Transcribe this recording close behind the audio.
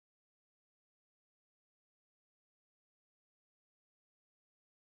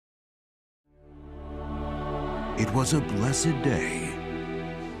It was a blessed day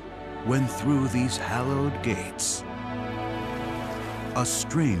when through these hallowed gates a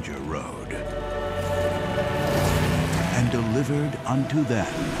stranger rode and delivered unto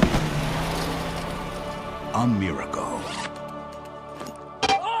them a miracle.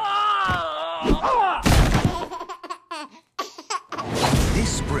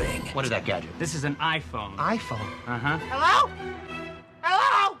 This spring... What is that gadget? This is an iPhone. iPhone? Uh-huh. Hello?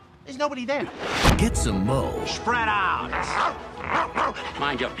 Hello? There's nobody there. Get some mo. Spread out.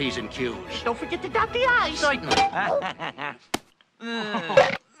 Mind your P's and Q's. Don't forget to dot the I's. Certainly.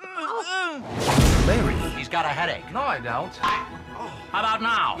 Larry. He's got a headache. No, I don't. How about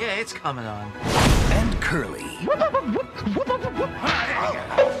now? Yeah, it's coming on. And Curly.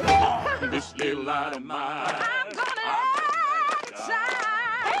 This little light of mine.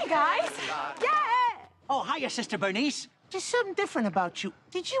 Hey, guys. Yeah. Oh, hiya, Sister Bernice. There's something different about you.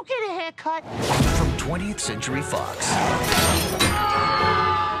 Did you get a haircut? From 20th Century Fox.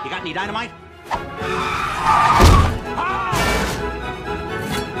 You got any dynamite?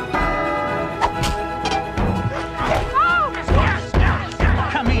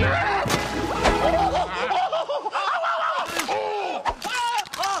 Come here.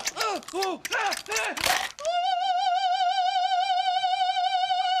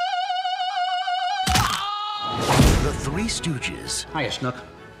 The Three Stooges. Hiya, Snook.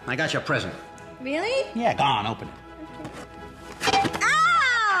 I got your present. Really? Yeah, go on, open it.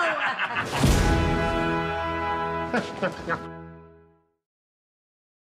 Ow!